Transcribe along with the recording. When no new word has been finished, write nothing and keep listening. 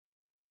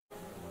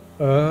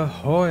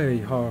Ahoy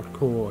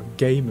hardcore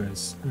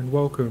gamers, and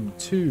welcome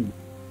to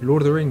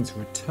Lord of the Rings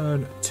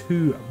Return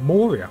to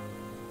Moria.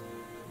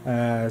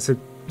 So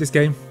this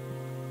game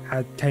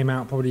came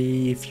out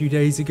probably a few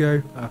days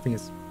ago. I think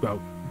it's, well,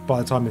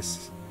 by the time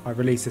I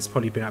release this,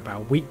 probably been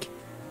about a week.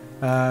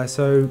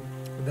 So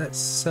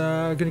let's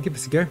gonna give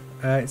this a go.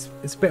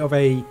 It's a bit of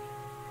a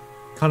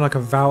kind of like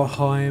a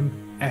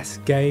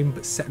Valheim-esque game,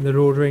 but set in the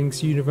Lord of the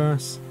Rings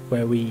universe,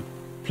 where we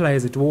play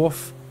as a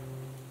dwarf.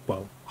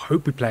 Well, I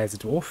hope we play as a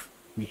dwarf.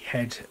 We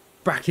head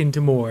back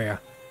into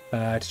Moria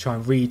to try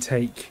and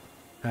retake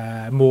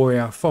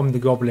Moria from the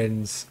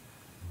goblins.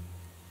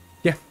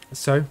 Yeah,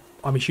 so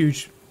I'm a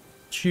huge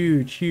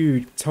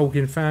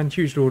Tolkien fan,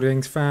 huge Lord of the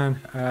Rings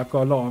fan. I've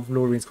got a lot of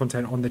Lord of the Rings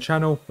content on the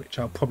channel, which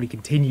I'll probably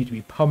continue to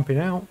be pumping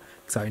out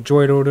because I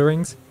enjoy Lord of the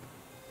Rings.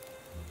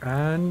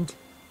 And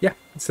yeah,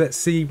 so let's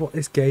see what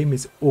this game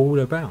is all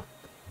about.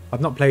 I've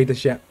not played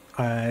this yet.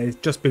 It's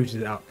just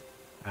booted it up,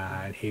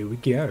 and here we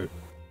go.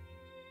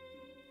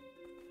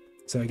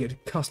 So I get to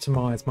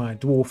customise my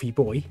dwarfy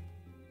boy.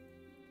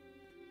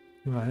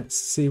 Right, let's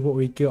see what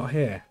we got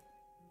here.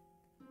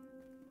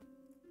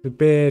 The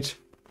beard.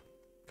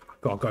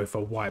 I've got to go for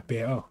a white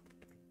beard. Oh,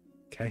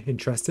 okay,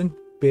 interesting.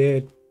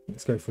 Beard.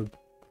 Let's go for.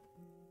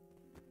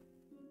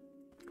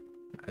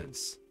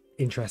 That's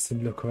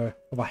interesting look of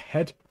a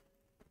head.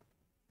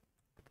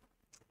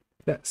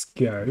 Let's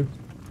go.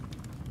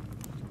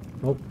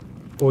 Oh,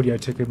 audio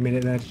took a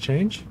minute there to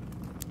change.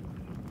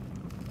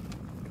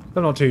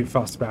 I'm not too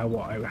fussed about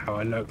how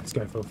I look. Let's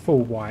go for a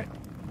full white.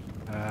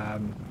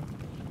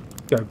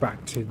 Go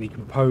back to the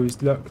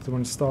composed look, the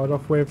one to start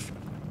off with.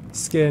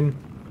 Skin,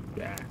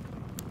 yeah.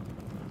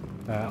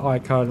 Eye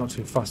colour, not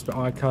too fussed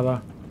about eye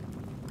colour.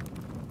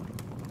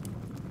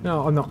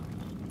 No, I'm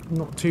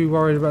not too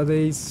worried about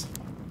these.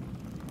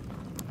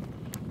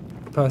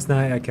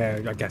 Personality,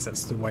 okay, I guess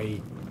that's the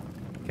way.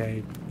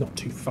 Okay, not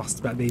too fussed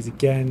about these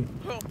again.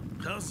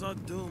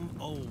 KHAZAD DUM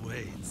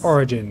always.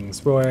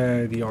 Origins,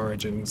 where are the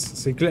origins?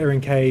 So Glittering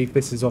Cave,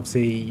 this is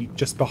obviously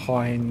just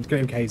behind.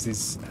 Glittering Caves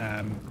is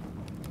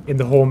in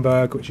the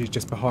Hornburg, which is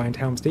just behind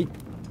Helm's Deep.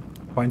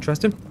 Quite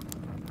interesting.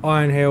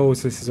 Iron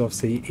Hills, this is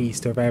obviously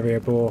east of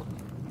Erebor.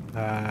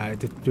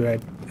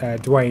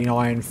 Dwayne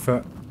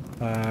Ironfoot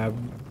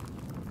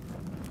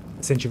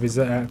essentially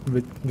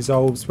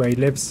resolves where he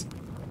lives.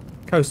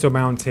 Coastal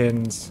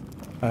Mountains,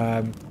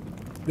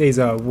 these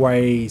are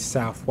way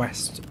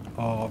southwest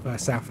of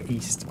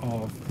southeast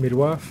of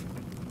Middle-earth,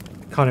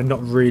 kind of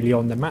not really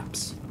on the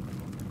maps.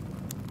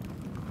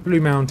 Blue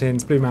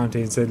Mountains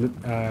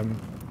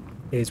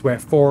is where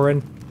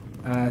Thorin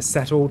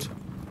settled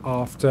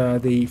after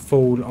the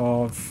fall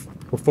of,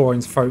 well,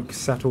 Thorin's folk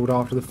settled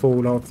after the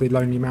fall of the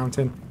Lonely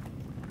Mountain,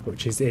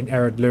 which is in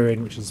Ered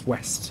Luin, which is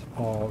west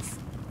of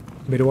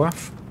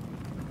Middle-earth.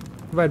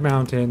 Red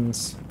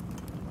Mountains,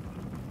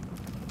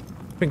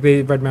 I think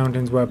the Red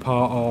Mountains were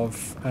part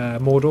of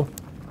Mordor,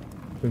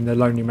 from the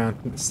Lonely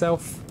Mountain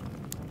itself.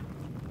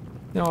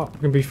 No, I'm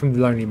going to be from the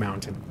Lonely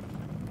Mountain.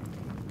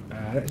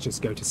 Let's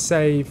just go to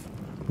save.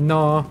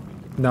 No,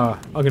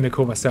 I'm going to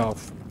call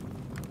myself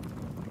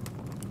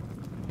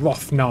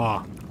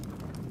Rothnar.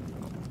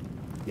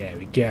 There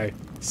we go.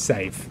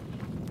 Save.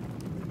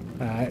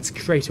 Let's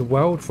create a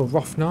world for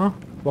Rothnar.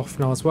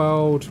 Rothnar's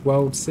world.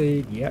 World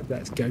seed. Yep,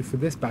 let's go for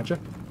this badger.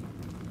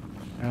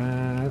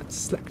 Let's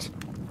select.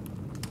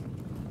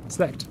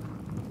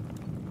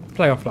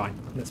 Play offline.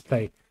 Let's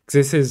play.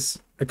 This is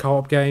a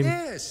co-op game.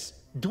 Yes,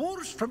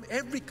 dwarves from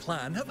every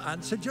clan have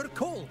answered your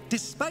call,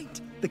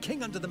 despite the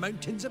King Under the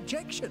Mountain's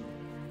objection.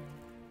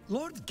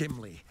 Lord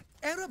Gimli,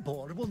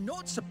 Erebor will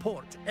not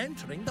support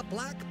entering the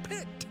Black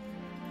Pit.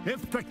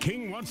 If the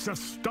king wants to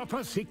stop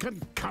us, he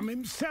can come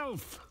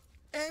himself.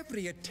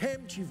 Every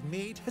attempt you've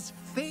made has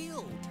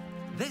failed.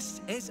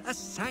 This is a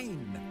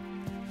sign.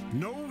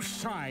 No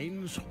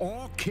signs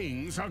or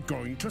kings are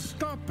going to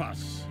stop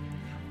us.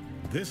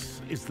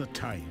 This is the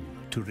time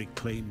to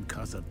reclaim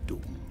KHAZAD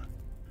DUM.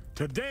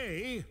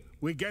 Today,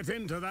 we get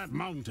into that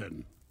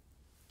mountain.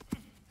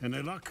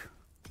 Any luck?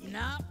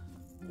 Nah,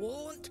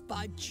 won't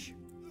budge.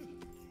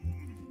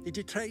 Did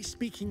you try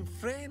speaking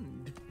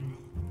friend?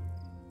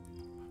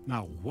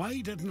 Now, why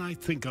didn't I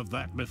think of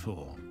that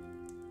before?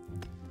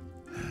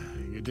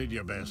 You did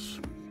your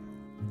best.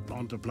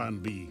 On to plan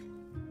B.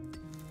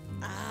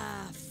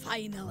 Ah,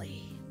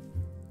 finally.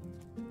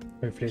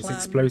 Hopefully it's Plan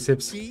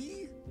explosives.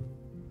 B?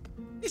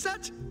 Is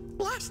that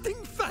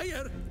blasting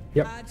fire?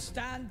 Yep. I'd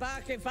stand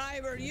back if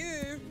I were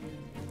you.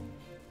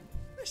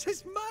 This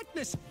is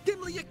madness.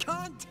 Gimli, you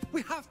can't.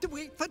 We have to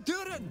wait for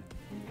Durin.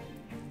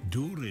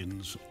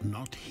 Durin's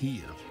not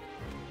here.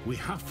 We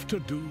have to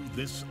do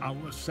this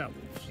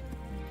ourselves.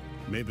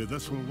 Maybe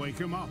this will wake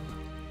him up.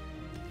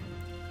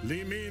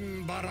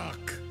 Limin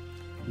Barak,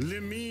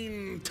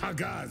 Limin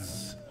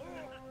Tagaz,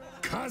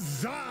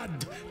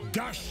 KHAZAD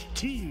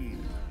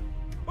Dashtin.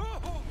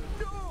 Oh,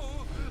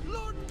 no!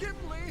 Lord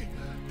Gimli,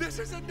 this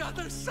is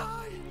another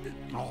sign.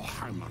 Oh,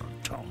 hammer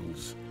of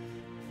tongues.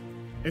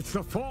 It's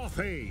the fourth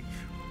age.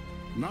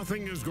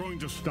 Nothing is going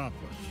to stop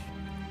us.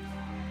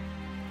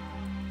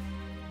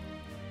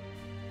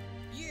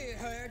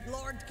 heard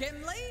Lord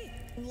Gimli.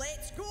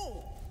 Let's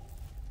go.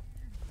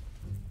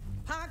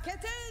 Pack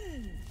it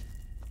in.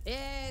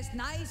 Yes,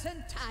 nice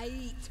and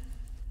tight.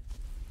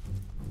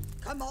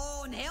 Come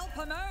on, help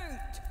him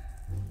out.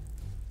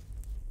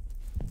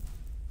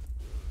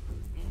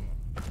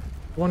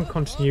 One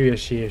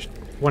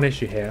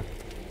issue here.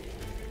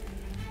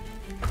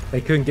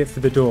 They couldn't get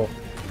through the door.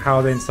 How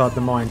are they inside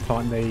the mine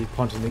planting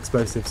the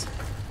explosives?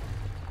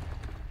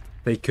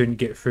 They couldn't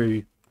get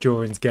through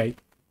Joran's gate.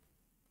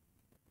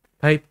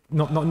 Hey,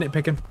 not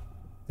nitpicking.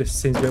 This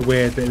seems a bit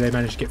weird that they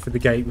managed to get through the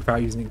gate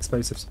without using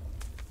explosives.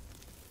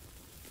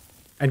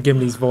 And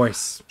Gimli's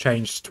voice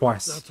changed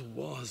twice. That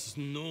was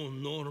no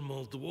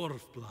normal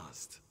dwarf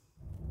blast.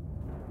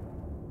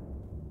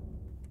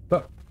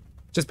 But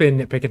just being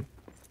nitpicking.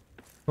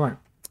 Right,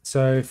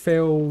 so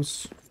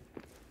feels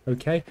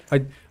okay.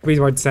 The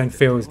reason why I'm saying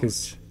feels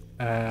because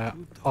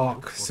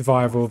Ark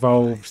Survival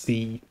Evolved,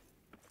 the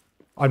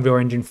Unreal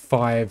Engine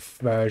 5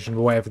 version,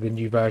 or whatever the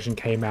new version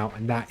came out,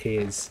 and that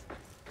is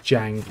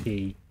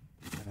janky.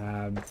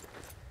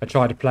 I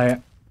tried to play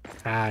it,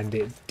 and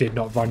it did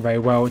not run very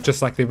well.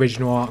 Just like the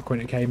original Ark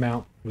when it came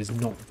out, it was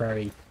not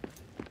very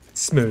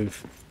smooth.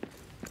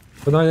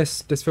 But no,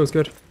 this feels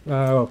good.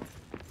 Well,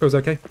 feels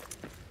okay.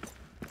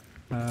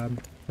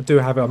 I do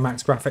have it on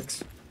max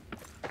graphics.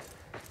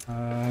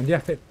 And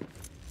yeah,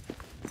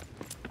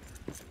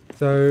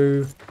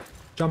 so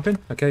jump in.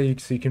 Okay,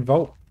 so you can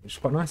vault, which is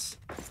quite nice.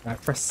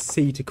 Press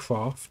C to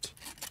craft.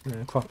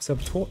 Craft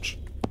myself a torch.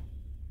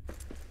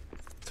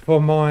 So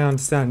from my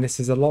understanding, this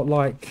is a lot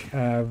like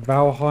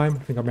Valheim. I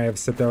think I may have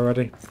said that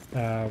already.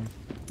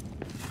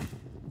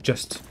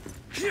 Just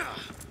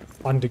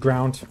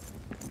underground.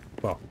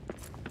 Well,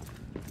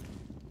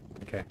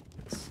 okay.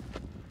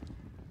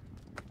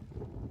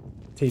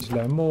 T to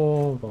learn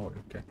more. Vault.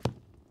 Okay.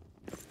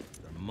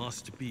 There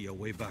must be a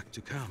way back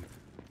to camp.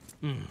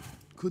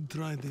 Could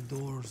try the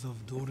doors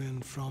of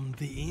Dorian from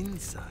the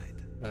inside.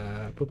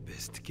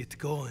 Best get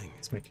going.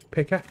 Let's make a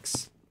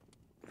pickaxe.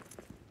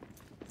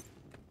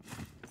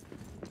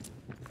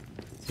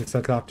 Looks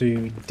like I have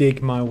to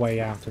dig my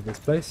way out of this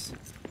place.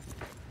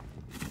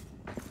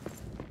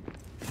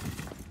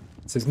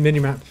 It says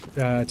minimap,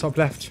 top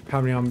left.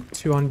 Apparently I'm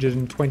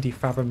 220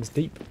 fathoms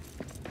deep.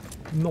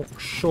 Not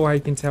sure how you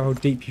can tell how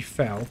deep you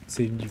fell,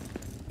 so you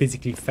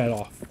physically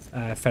fell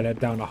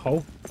down a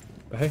hole.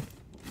 But hey,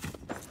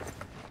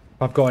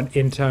 I've got an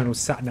internal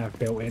sat-nav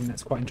built in.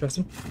 That's quite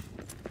interesting.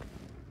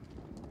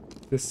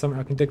 Is this something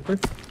I can dig through?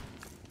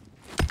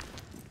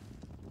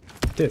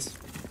 It is.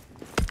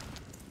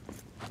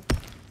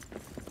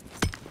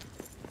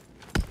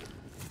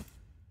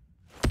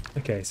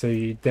 Okay,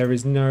 so there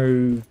is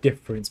no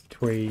difference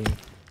between...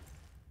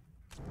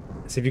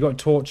 So if you've got a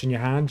torch in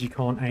your hand, you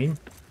can't aim.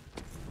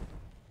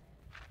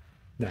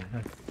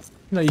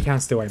 No, you can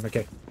still aim.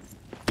 Okay,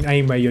 you can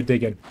aim where you're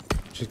digging,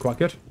 which is quite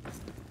good.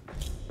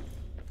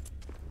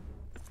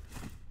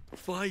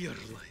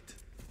 Firelight.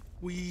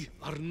 We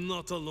are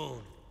not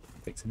alone.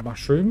 Take some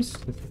mushrooms.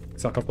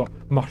 Looks like I've got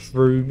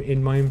mushroom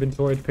in my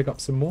inventory to pick up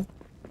some more.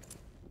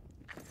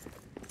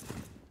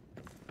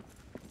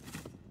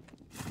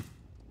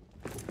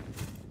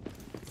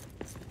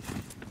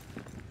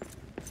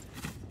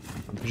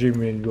 I'm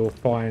presuming you'll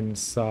find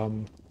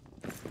some...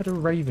 How did a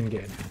raven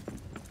get in?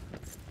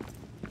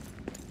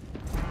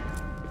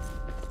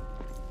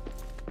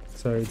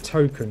 So,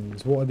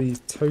 tokens. What are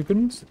these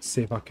tokens? Let's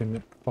see if I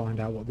can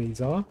find out what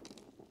these are.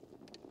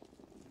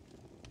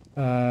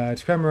 To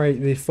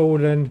commemorate the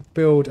fallen,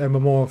 build a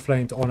memorial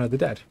flame to honour the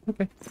dead.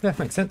 Okay, yeah,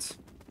 makes sense.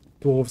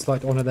 Dwarves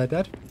like to honour their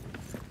dead.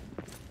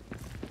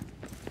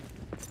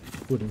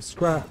 Wooden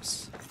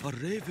scraps. A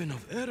raven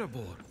of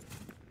Erebor.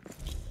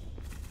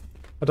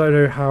 I don't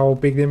know how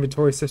big the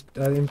inventory is.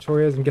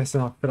 I'm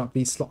guessing I'll fill up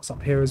these slots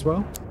up here as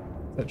well.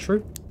 Is that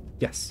true?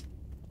 Yes.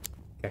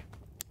 Okay.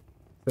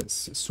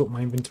 Let's sort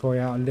my inventory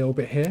out a little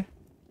bit here.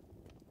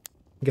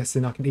 I'm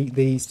guessing I can eat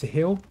these to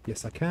heal.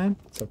 Yes, I can.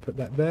 So I'll put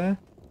that there.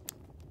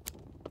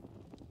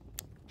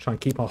 Try and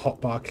keep our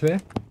hotbar clear.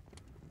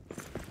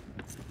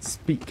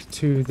 Speak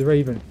to the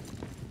raven.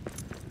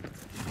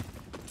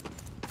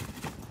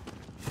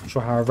 Not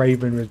sure how a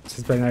raven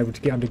has been able to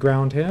get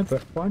underground here,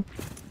 but fine.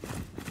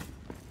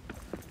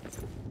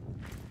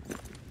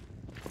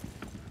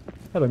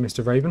 Hello,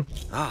 Mr. Raven.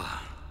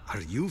 Ah,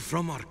 are you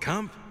from our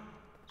camp?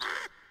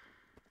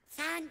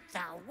 Thank the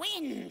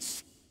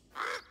winds.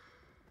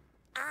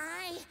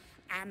 I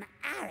am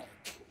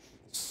Arik,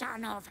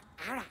 son of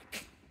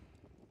Arak.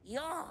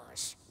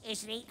 Yours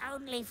is the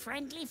only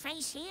friendly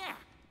face here.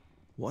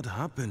 What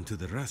happened to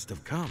the rest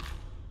of camp?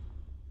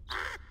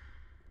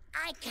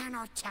 I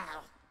cannot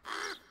tell.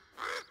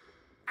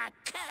 A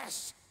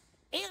curse,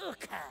 ill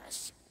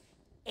curse.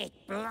 It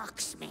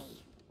blocks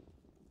me.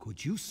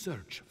 Could you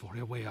search for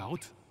a way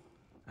out?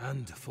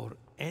 And for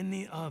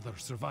any other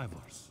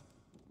survivors?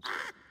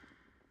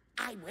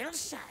 I will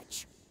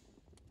search.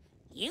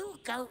 You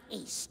go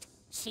east,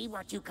 see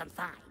what you can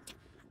find.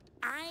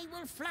 I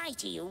will fly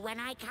to you when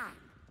I can.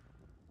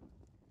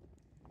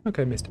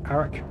 Okay, Mr.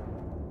 Arak.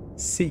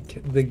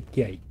 Seek the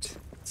gate.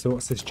 So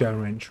what's this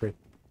journal entry?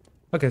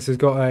 Okay, so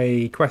it's got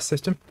a quest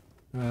system.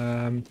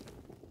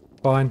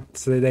 Fine.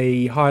 So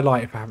they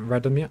highlight if I haven't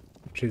read them yet,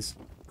 which is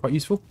quite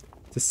useful.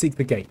 To seek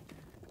the gate.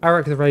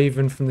 Arak the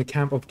Raven from the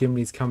camp of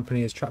Gimli's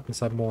company is trapped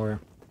inside Moria.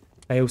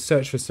 They will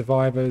search for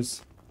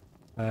survivors.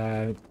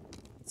 So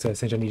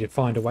essentially I need to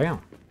find a way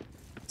out.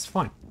 It's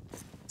fine.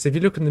 So if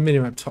you look in the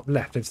minimap top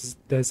left,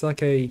 there's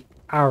like a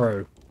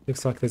arrow.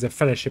 Looks like there's a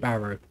fellowship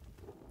arrow.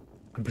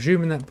 I'm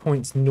presuming that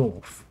points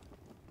north.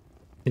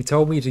 He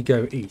told me to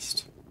go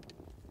east.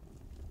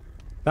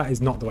 That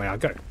is not the way I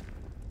go.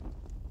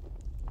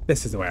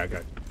 This is the way I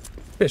go.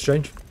 Bit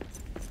strange.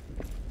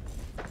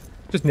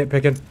 Just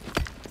nitpicking.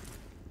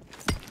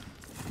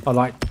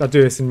 I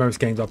do this in most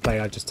games I play.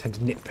 I just tend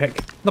to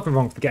nitpick. Nothing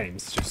wrong with the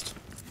games. It's just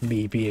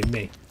me being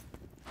me.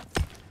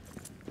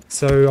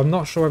 So I'm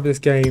not sure if this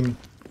game,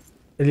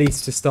 at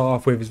least to start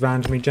off with, is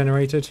randomly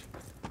generated,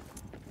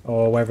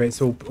 or whether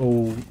it's all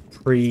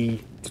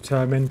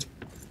predetermined.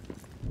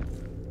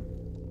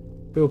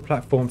 Build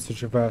platforms to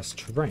traverse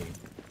terrain.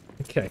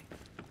 Okay.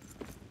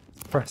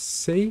 Press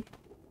C.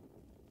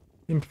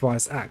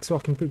 Improvise axe. So I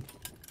can put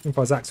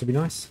improvise axe would be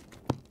nice.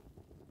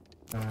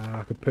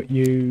 I could put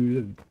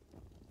you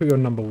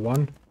on number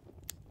 1.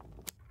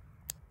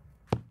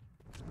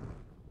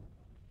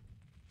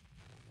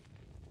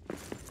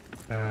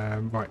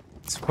 Right,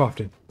 it's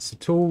crafting. So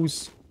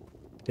tools.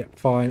 Yeah,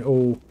 fine.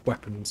 All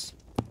weapons.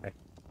 Okay.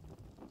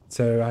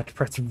 So I had to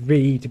press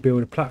V to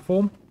build a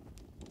platform.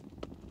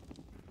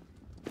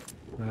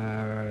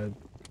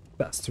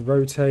 That's to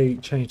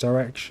rotate, change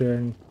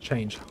direction,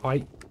 change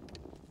height.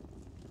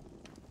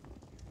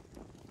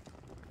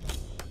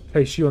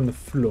 Place you on the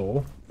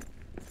floor.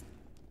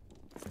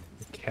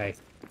 Okay.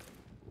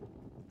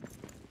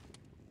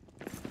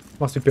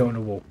 Must be built on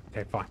a wall.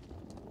 Okay, fine.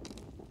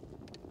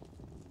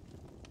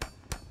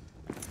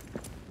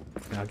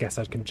 Now I guess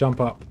I can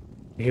jump up,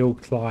 hill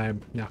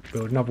climb. Now I can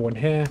build another one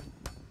here.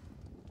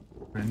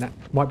 And that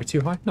might be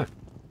too high. No.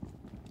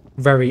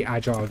 Very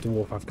agile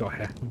dwarf I've got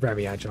here.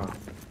 Very agile.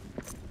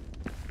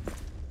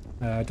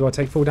 Do I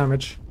take full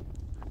damage?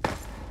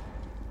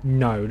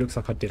 No, looks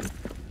like I didn't.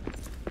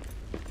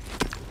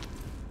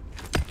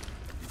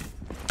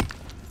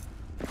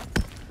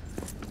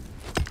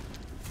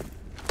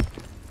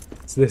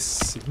 So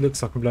this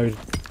looks like I'm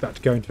about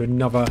to go into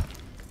another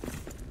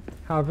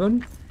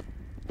cavern.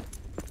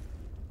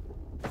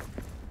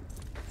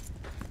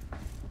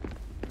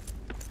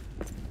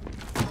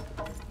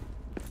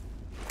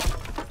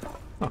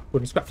 Oh,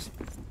 wooden scraps.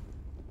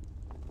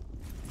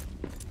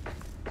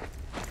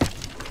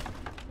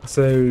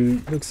 So,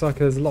 looks like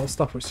there's a lot of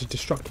stuff which is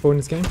destructible in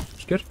this game, which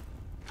is good.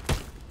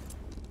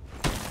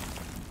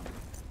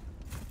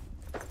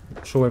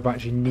 Not sure if I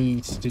actually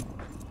need to...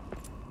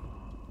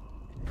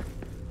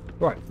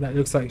 Right, that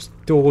looks like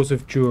doors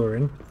of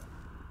Durin.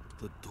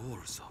 The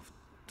doors of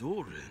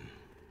Durin?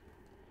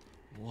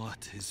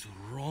 What is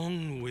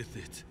wrong with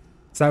it?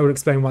 So that would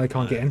explain why they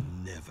can't get in.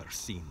 I've never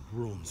seen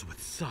rooms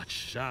with such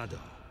shadow.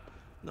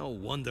 No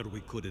wonder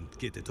we couldn't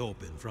get it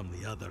open from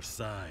the other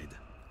side.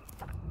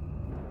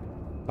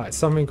 Right,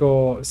 something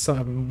or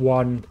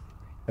someone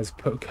has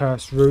put a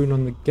cursed rune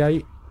on the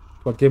gate.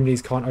 While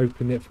Gimli's can't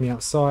open it from the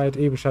outside.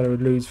 Evil shadow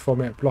would lose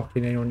from it,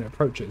 blocking anyone that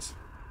approaches.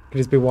 Could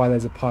this be why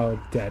there's a pile of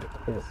dead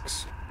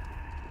orcs?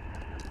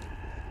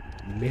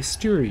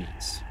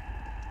 Mysteries.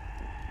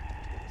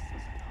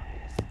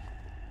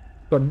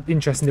 Got an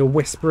interesting little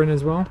whispering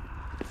as well.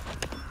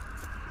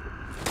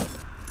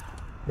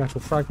 Metal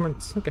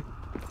fragments. Okay.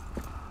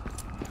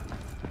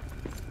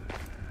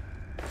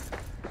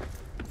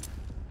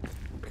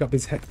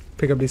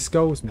 Pick up these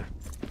skulls now.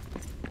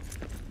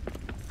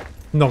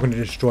 Not going to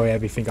destroy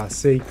everything I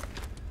see.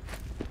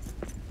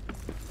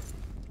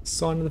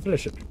 Sign of the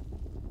fellowship.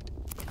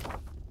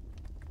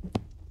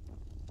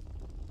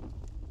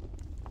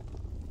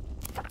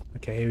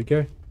 Okay, here we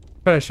go.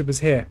 Fellowship is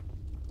here.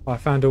 I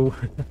found a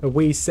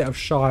wee set of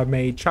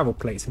Shire-made travel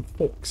plates and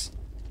forks.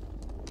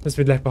 This has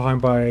been left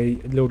behind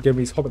by Lord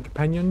Gimli's hobbit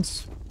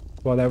companions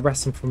while they're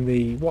resting from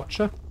the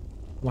Watcher.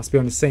 Must be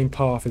on the same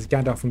path as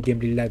Gandalf and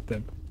Gimli led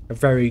them. A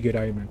very good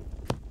omen.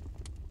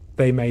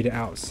 They made it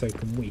out, so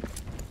can we.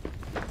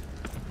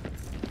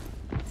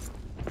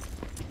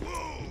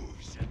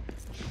 Wolves!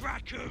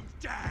 Track 'em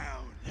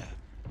down!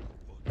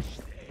 Watch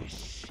their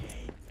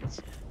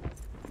scent.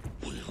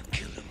 We'll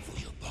kill him for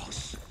your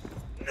boss.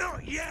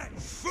 Not yet,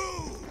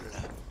 fool!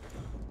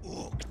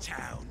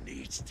 Orktown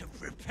needs to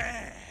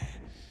prepare.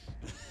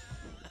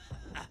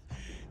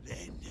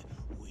 Then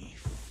we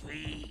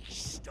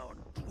feast on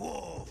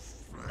dwarf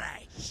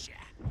flesh.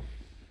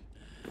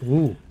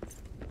 Ooh.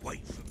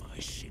 Wait for my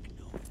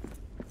signal.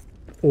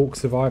 Orc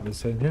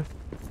survivors in here.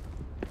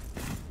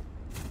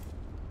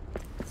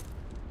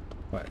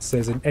 Right, so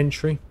there's an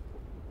entry.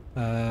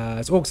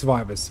 It's Orc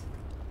survivors.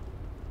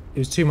 It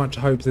was too much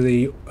to hope that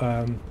the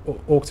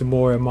Orcs of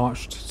Moria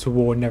marched to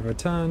war and never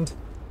returned.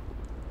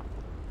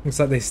 Looks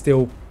like they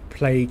still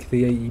plague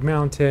the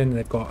mountain, and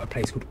they've got a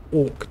place called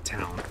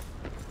Orktown.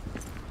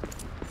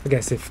 I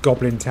guess if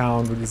Goblin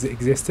Town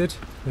existed,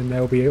 then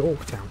there'll be an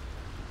Orktown.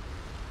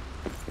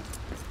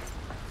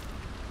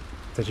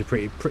 It's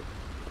actually pretty.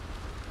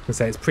 I can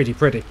say it's pretty.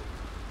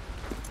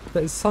 But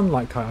there's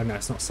sunlight. Oh no,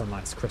 it's not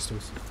sunlight. It's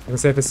crystals. I can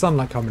say if there's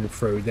sunlight coming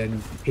through,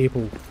 then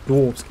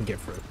dwarves can get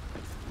through.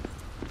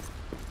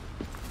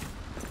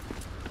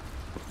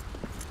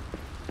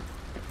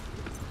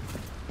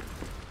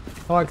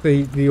 I like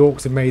the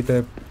orcs have made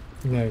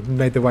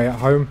made their way at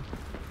home.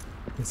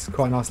 It's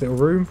quite a nice little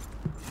room.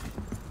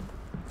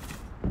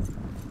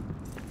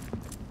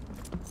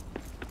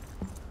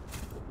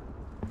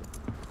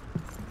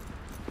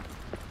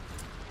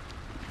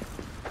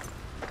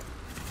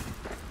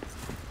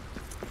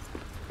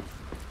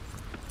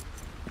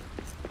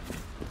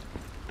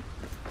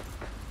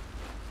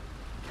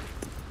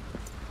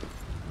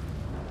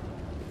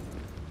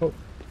 Oh,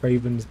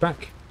 Raven's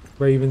back.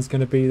 Raven's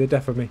going to be the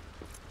death of me.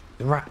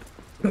 The rat.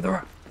 Look at the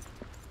rat.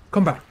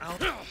 Combat.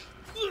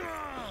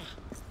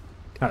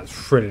 That's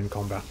thrilling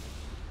combat.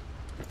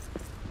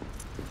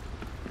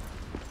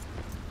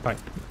 Right.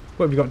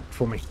 What have you got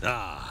for me?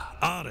 Ah,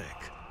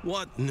 Arik.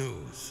 What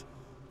news?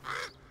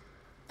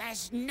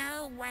 There's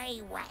no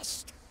way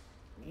west.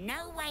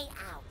 No way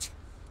out.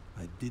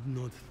 I did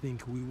not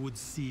think we would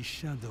see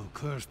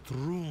shadow-cursed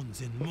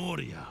runes in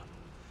Moria.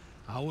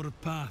 Our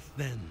path,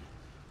 then,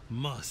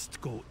 must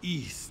go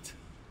east.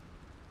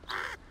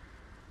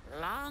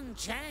 Long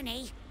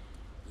journey.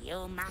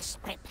 You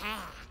must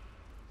prepare.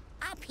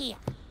 Up here,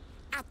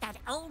 at that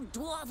old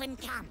dwarven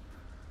camp.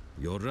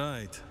 You're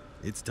right.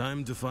 It's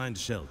time to find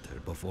shelter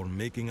before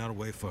making our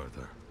way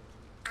further.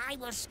 I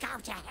will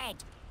scout ahead.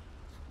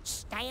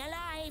 Stay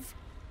alive.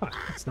 Oh,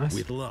 that's nice.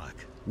 With luck,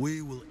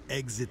 we will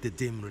exit the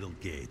dim riddle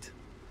gate.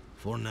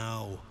 For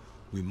now,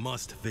 we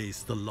must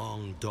face the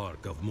long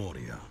dark of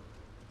Moria.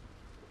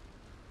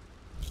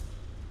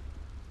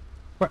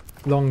 What?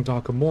 Long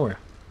dark of Moria.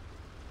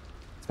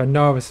 So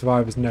no other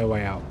survivors, no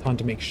way out. Time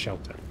to make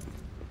shelter.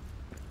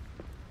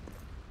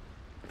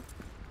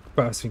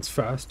 First things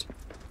first.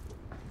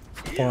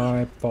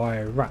 Fire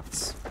by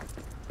rats.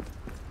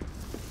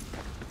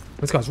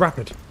 This guy's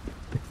rapid.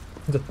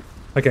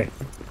 Okay.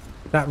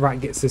 That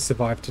rat gets to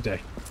survive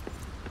today.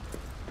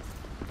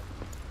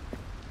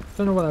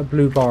 Don't know what that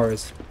blue bar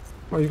is.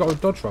 Oh, you got a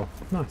dodge roll.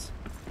 Nice.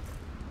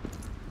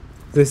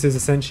 This is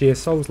essentially a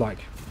Souls-like.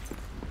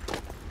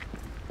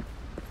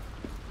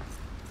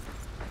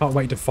 Can't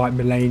wait to fight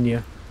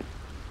Melania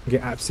and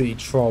get absolutely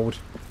trolled.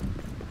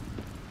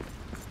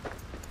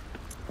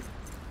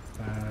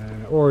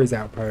 Ori's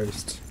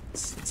outpost.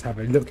 Let's have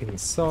a look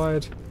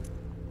inside.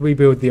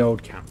 Rebuild the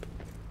old camp.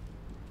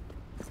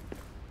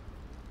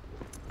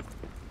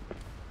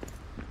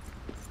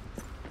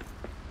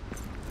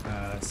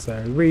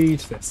 So read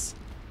this.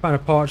 Found a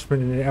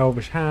parchment in an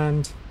elvish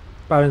hand.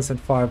 Balance and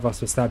 5 of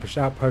us established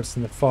outposts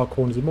in the far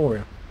corners of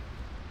Moria.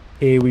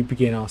 Here we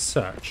begin our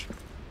search.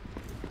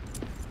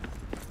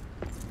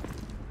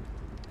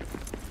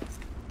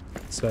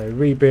 So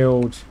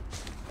rebuild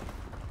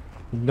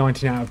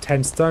 19 out of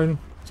 10 stone.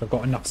 So I've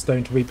got enough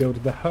stone to rebuild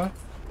the hearth.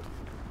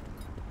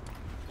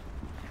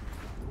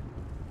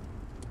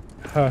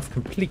 Hearth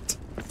complete.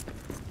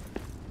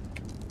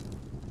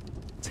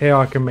 So here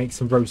I can make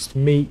some roast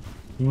meat,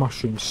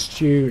 mushroom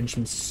stew and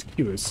some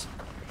skewers.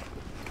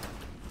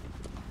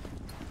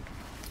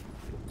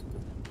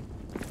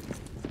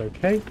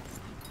 Okay.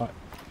 Right.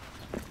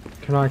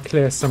 Can I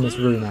clear some of this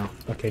room out?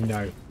 Okay,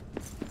 no.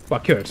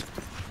 But I could.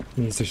 It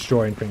means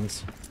destroying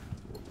things.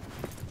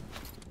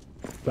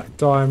 Black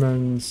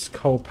diamonds,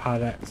 coal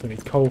pallets, I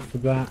need coal for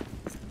that.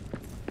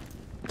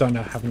 Don't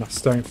have enough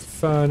stone for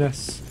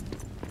furnace.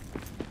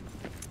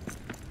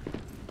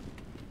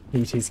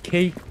 Need his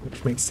key,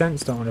 which makes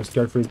sense, don't want to just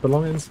go through his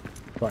belongings.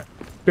 Right,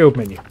 build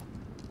menu.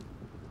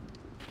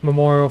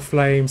 Memorial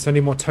flame, so I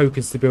need more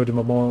tokens to build a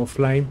memorial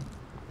flame.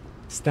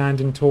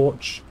 Standing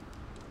torch.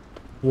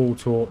 Wall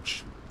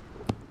torch.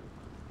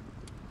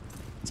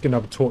 Let's get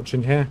another torch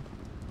in here.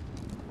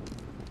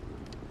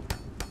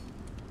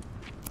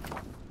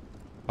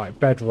 Right,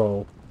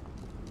 bedroll.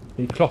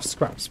 Need cloth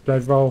scraps,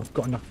 bedroll.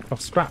 Got enough cloth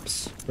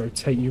scraps.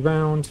 Rotate you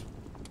round.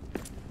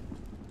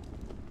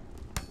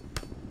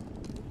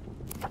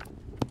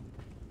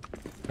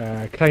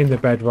 Claim the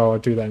bedroll. I'll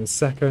do that in a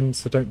second.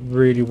 So don't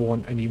really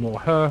want any more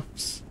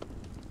hearths.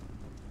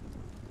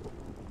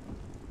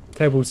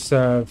 Table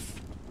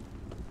serve.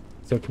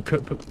 So I can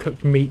put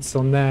cooked meats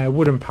on there.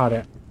 Wooden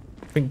pallet.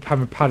 I think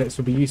having pallets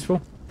would be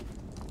useful.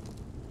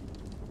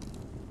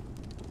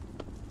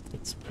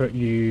 Let's put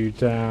you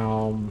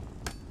down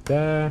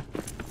there.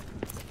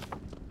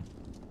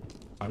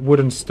 Right,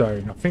 wood and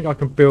stone. I think I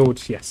can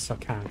build. Yes, I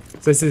can. So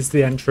this is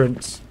the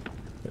entrance.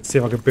 Let's see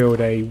if I can build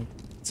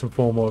some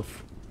form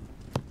of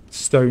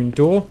stone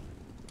door.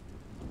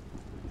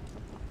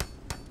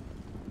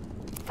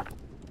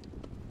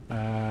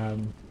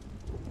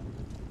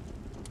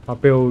 I'll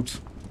build.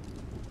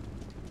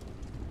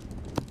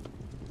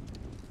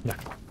 No.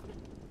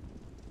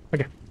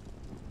 Okay.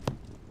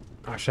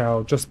 I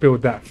shall just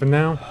build that for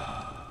now.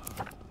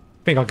 I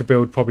think I could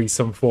build probably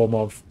some form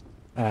of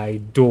a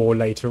door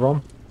later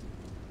on.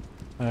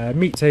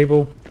 Meat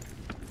table.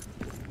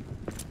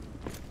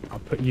 I'll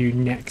put you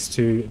next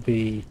to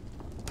the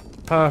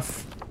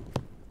hearth.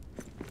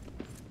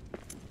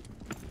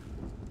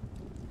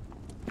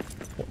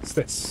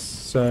 What's this?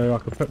 So I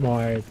can put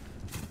my...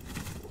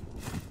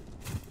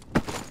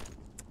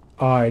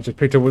 I just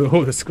picked up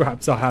all the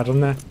scraps I had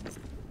on there.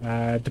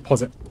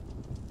 Deposit.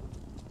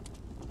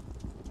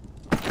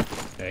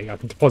 There you go. I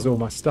can deposit all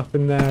my stuff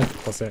in there.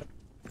 Deposit.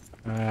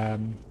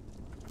 And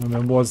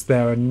then was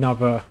there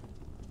another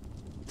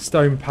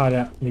stone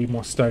pallet? Need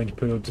more stone to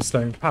build the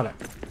stone pallet.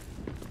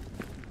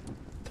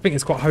 I think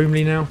it's quite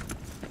homely now.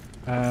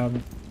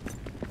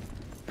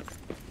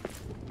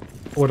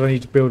 What do I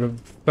need to build a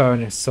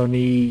furnace? So I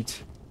need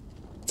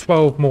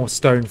 12 more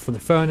stone for the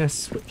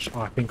furnace, which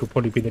I think will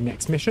probably be the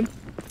next mission.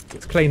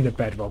 Let's claim the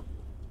bedroll.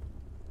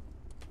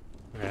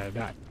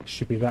 That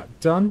should be that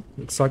done.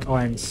 Looks like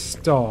I am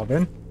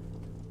starving.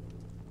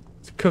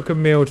 Let's cook a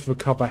meal to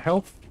recover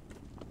health.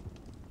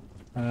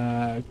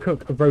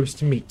 Cook a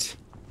roast meat.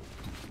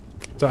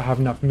 Don't have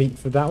enough meat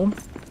for that one.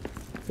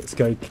 Let's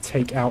go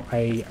take out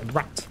a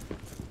rat.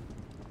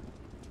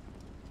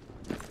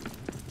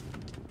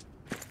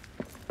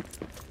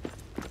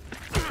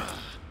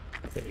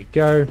 There you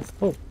go.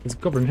 Oh, there's a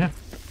goblin here.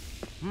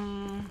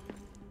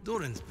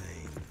 Doran's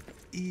pain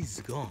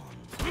is gone.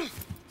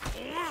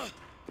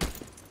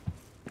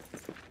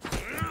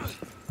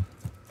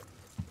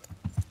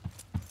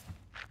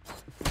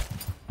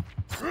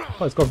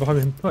 Oh, it's gone behind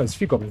him. Oh, there's a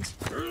few goblins.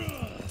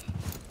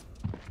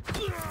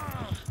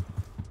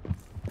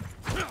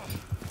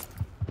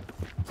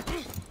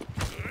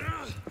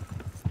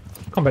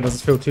 Combat doesn't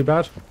feel too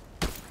bad.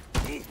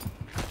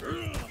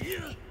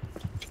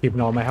 Keep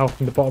an eye on my health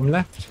in the bottom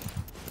left.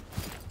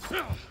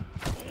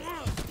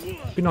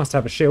 Be nice to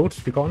have a shield,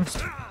 to be honest.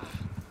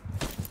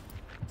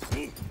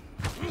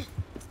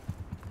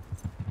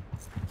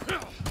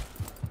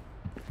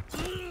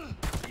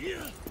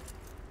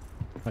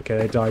 Okay,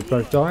 they died.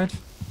 Both died.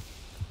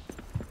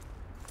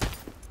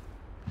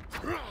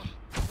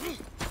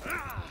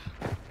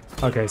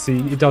 Okay, see,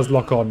 it does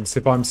lock on. So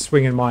if I'm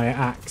swinging my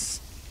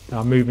axe and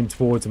I'm moving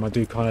towards him, I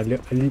do kind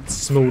of a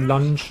small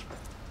lunge.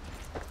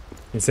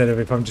 Instead of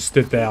if I'm just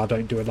stood there, I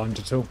don't do a lunge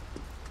at all.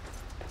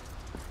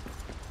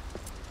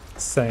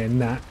 Saying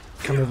that,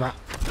 come with that.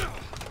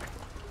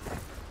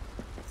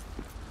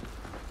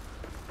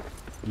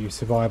 You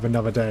survive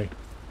another day.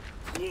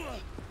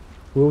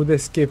 Will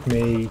this give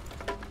me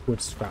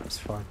wood scraps?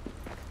 Fine.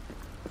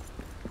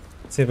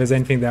 See if there's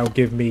anything that will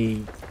give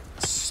me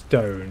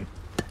stone.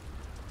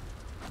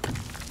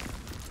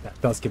 That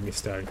does give me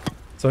stone.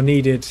 So I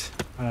needed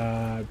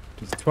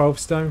 12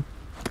 stone.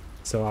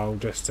 So I'll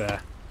just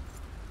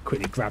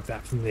quickly grab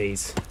that from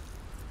these.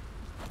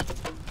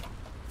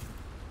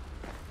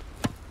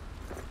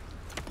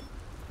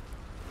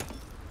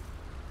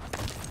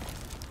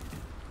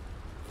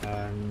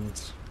 And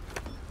is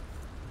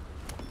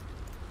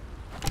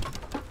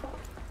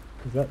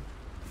that?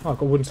 Oh, I've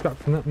got wooden scrap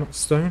from that, not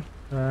stone.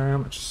 How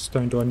much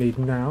stone do I need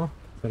now?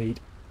 I need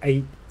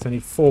 8. So I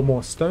need 4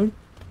 more stone.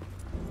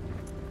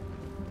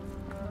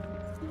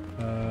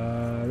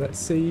 Let's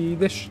see.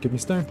 This should give me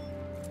stone.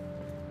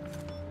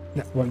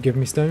 That won't give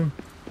me stone.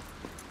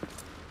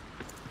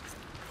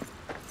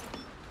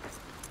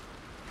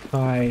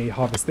 I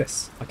harvest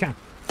this. I can.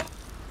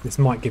 This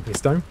might give me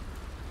stone.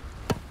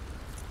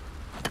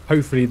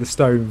 Hopefully the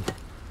stone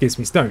gives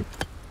me stone.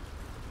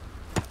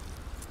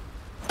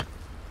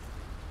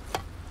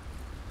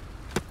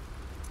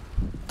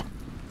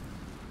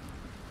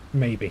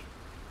 Maybe.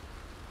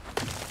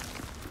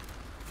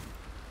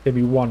 Give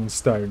me 1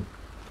 stone.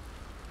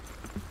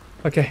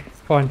 Okay,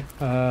 fine.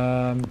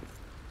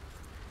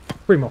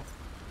 3 more.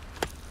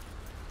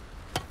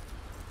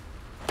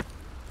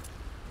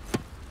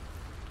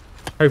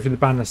 Hopefully the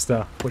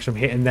banister, which I'm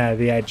hitting there,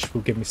 the edge,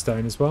 will give me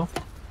stone as well.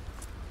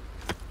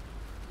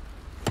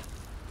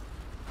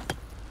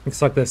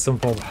 Looks like there's some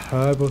form of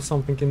herb or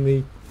something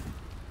in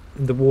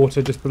the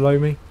water just below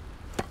me.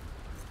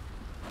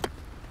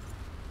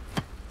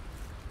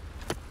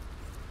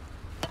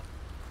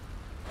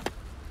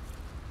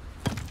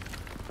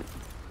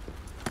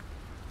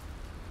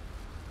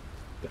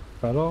 That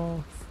fell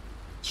off.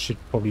 Should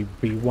probably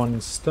be 1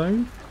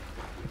 stone.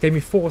 It gave me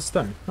 4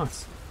 stone.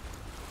 Nice.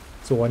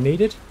 That's all I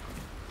needed.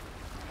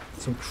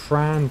 Some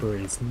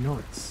cranberries.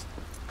 Nice.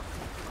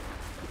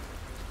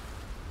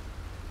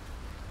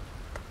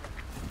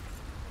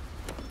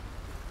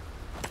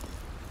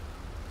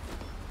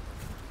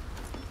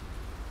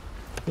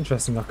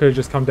 Interesting. I could have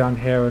just come down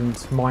here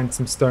and mined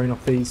some stone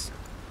off these.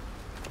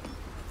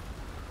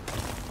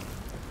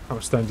 How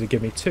much stone did it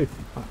give me? 2.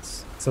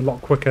 It's a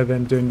lot quicker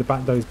than doing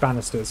those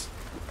banisters.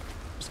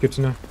 It's good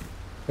to know.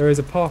 There is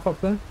a path up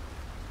there.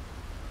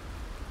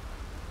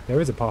 There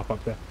is a path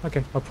up there.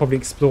 Okay, I'll probably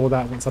explore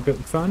that once I build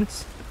the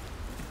furnace.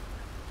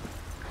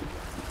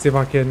 See if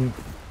I can...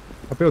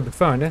 If I build the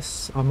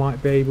furnace, I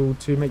might be able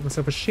to make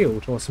myself a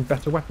shield or some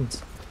better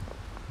weapons.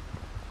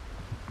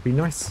 Be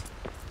nice.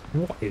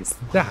 What is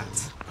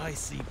that? I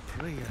see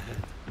prey ahead.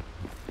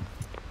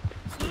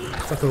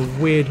 It's like a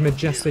weird,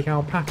 majestic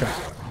alpaca.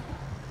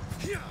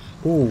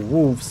 Ooh,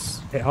 wolves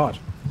hit hard.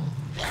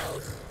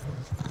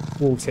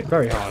 Wolves hit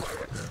very hard.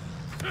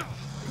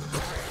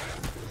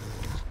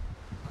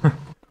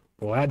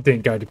 Well, that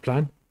didn't go to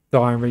plan.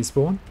 die and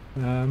respawn.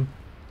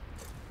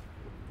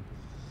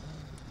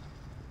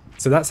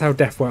 So that's how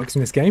death works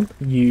in this game.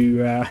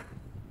 You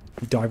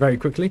die very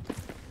quickly.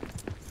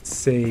 Let's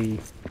see.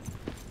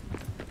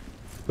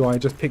 Do I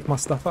just pick my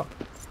stuff up?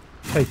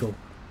 Okay, cool.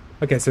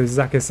 Okay, so it's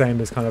exactly the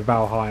same as kind of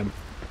Valheim.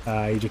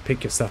 You just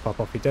pick your stuff up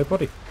off your dead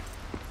body.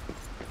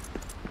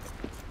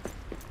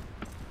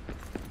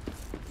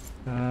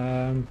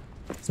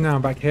 So now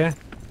I'm back here.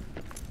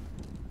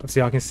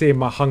 Obviously I can see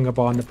my hunger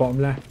bar in the bottom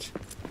left.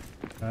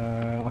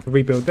 I can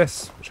rebuild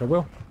this, which I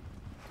will.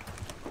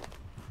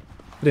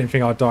 I didn't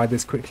think I'd die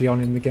this quickly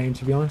on in the game,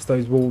 to be honest.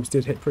 Those wolves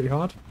did hit pretty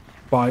hard.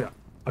 But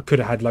I could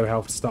have had low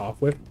health to start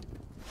off with.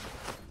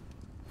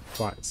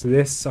 Right, so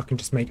this, I can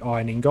just make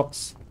iron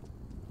ingots.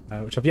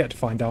 Which I've yet to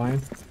find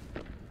iron.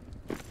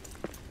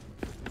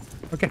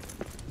 Okay.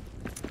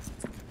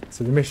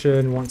 So the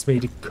mission wants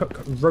me to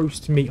cook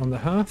roast meat on the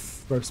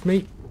hearth. Roast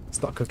meat.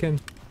 Start cooking.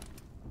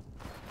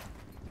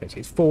 Okay, so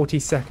it's 40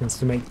 seconds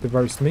to make the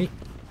roast meat.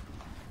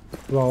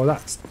 While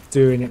that's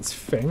doing its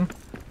thing,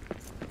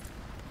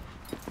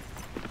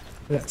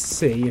 let's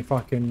see if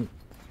I can...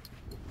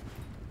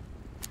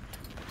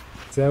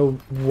 Is there a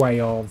way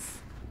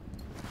of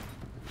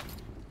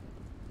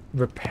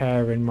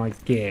repairing my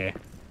gear?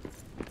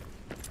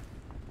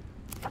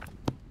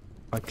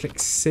 I click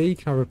C,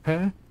 can I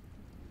repair?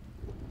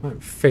 I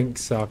don't think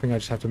so. I think I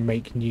just have to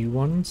make new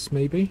ones,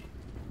 maybe.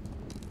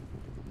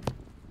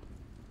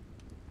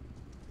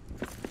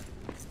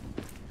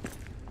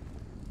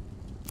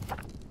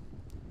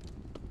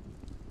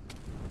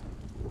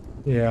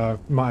 Yeah, I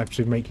might have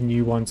to make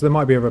new ones. There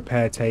might be a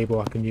repair table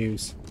I can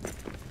use.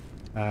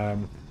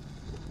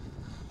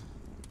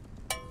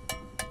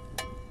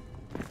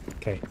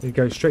 Okay, it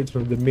goes straight to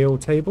the meal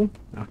table.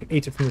 I can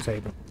eat it from the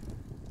table.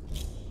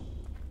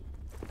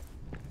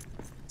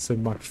 So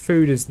my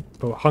food is,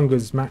 well,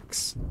 hunger's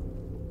max,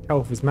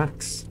 health is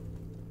max.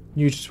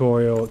 New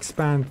tutorial,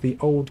 expand the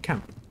old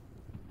camp.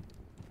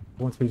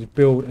 It wants me to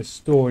build a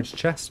storage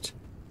chest.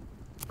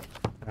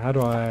 How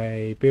do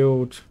I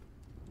build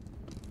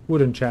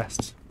wooden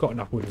chest? Got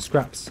enough wooden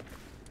scraps.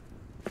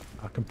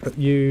 I can put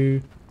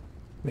you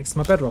next to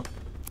my bedrock.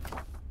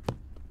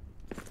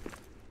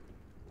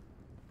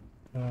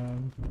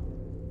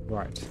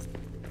 Right.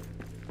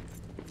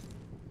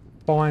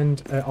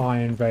 Find an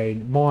iron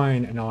vein,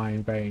 mine an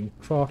iron vein,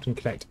 craft and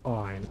collect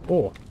iron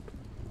ore.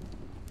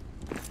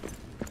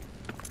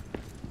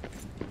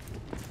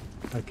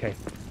 Okay.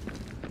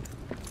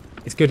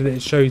 It's good that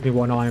it shows me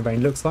what an iron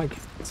vein looks like,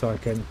 so I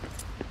can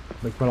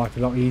make my life a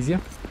lot easier.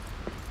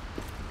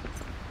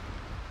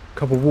 A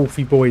couple of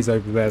wolfy boys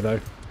over there though.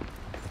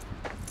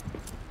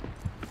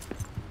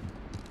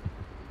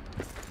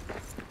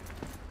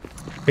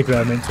 I think they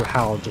were meant to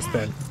howl just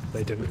then.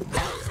 They didn't.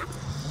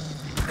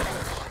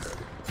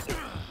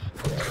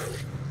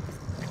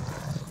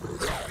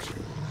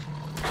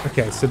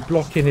 Okay, so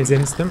blocking is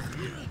instant.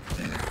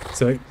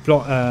 So it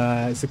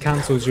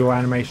cancels your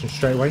animation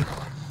straight away.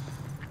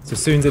 So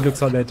as soon as it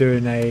looks like they're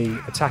doing a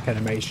attack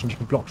animation, you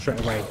can block straight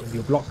away with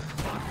your block.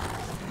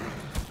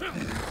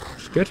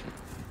 Which is good.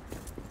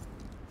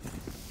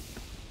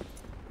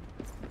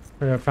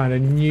 I found a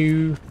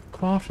new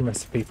crafting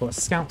recipe for a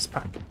scouts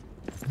pack.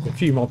 A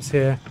few mobs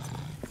here.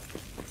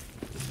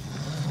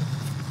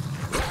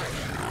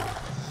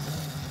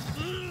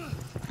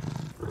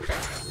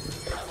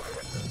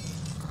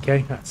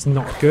 Okay, that's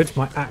not good.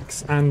 My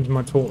axe and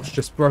my torch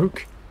just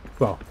broke.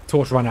 Well,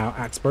 torch ran out,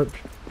 axe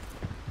broke.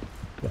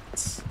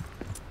 Let's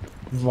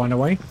run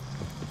away.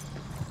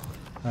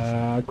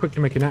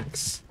 Quickly make an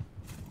axe.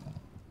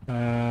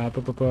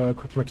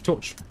 Quickly make a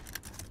torch.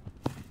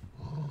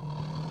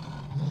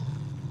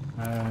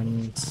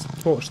 And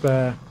torch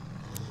there.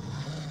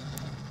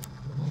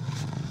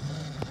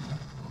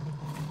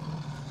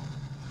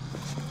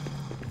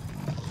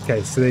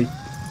 Okay, so they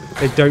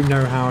don't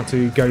know how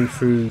to go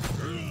through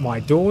my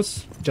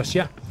doors just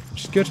yet,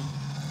 which is good.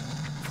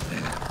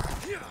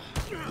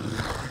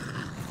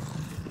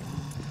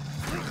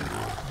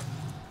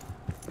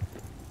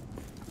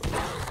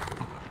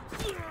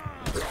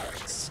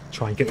 Let's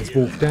try and get this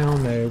wolf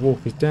down. The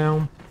wolf is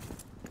down.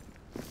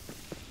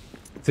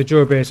 The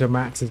durability of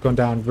my axe has gone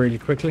down really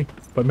quickly,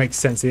 but it makes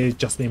sense, it is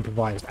just an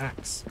improvised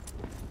axe.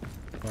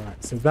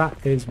 Alright, so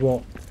that is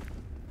what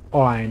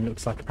iron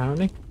looks like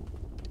apparently.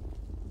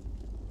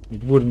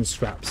 With wooden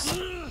scraps.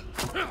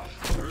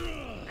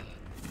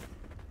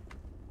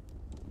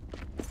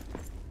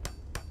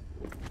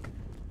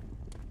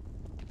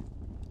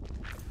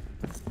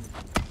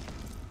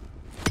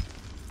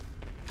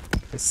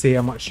 Let's see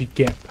how much you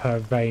get per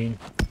vein.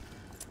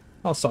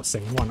 I'll start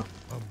singing, why not?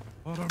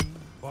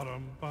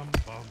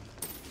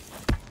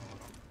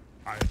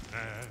 I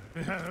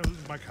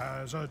beheld my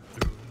KHAZAD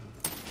DUM,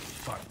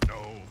 but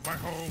no, my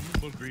home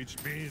will greet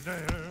me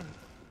there.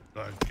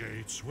 The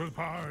gates will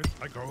part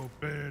like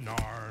open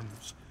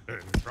arms,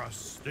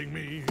 entrusting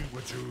me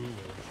with jewels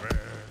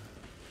rare.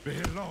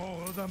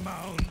 Below the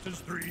mountains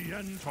 3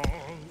 and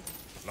tall,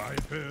 lie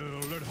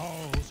pillared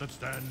halls that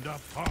stand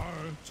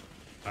apart.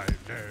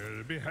 I've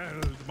ne'er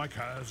beheld my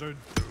KHAZAD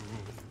DUM,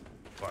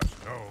 but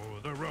know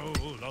the role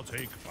I'll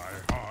take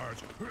by heart.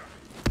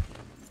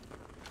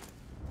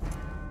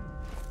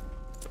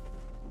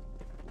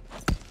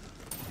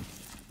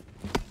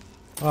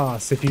 Ah,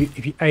 so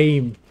if you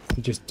aim,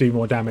 you just do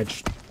more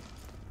damage.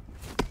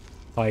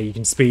 You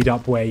can speed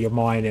up where you're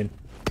mining.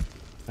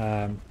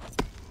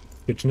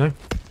 Good to know.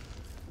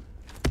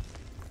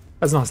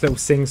 That's a nice little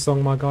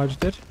sing-song my guy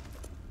just did.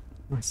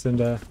 Nice,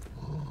 and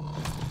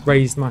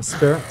raised my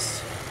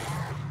spirits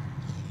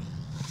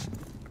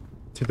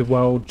to the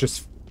world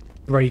just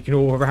breaking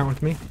all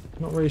around me.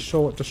 Not really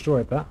sure what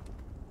destroyed that.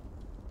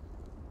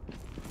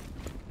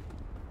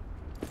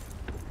 I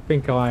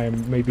think I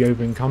am maybe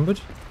over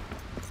encumbered.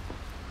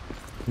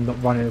 I'm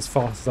not running as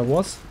fast as I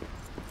was.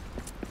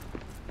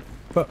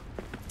 But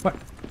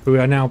we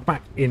are now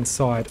back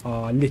inside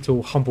our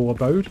little humble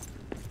abode.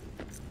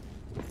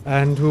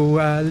 And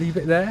we'll leave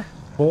it there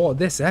for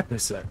this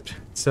episode.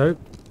 So,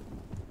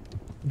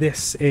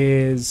 this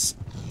is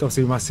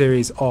obviously my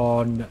series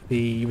on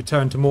the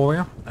Return to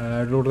Moria,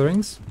 Lord of the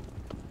Rings.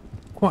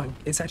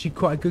 It's actually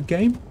quite a good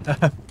game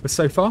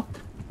so far.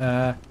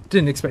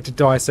 Didn't expect to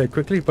die so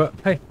quickly, but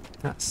hey,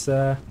 that's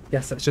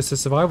just a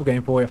survival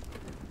game for you.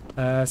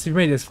 So if you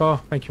made it this far,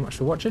 thank you much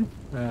for watching.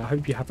 I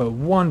hope you have a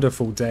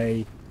wonderful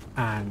day,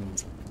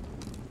 and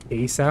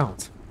peace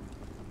out.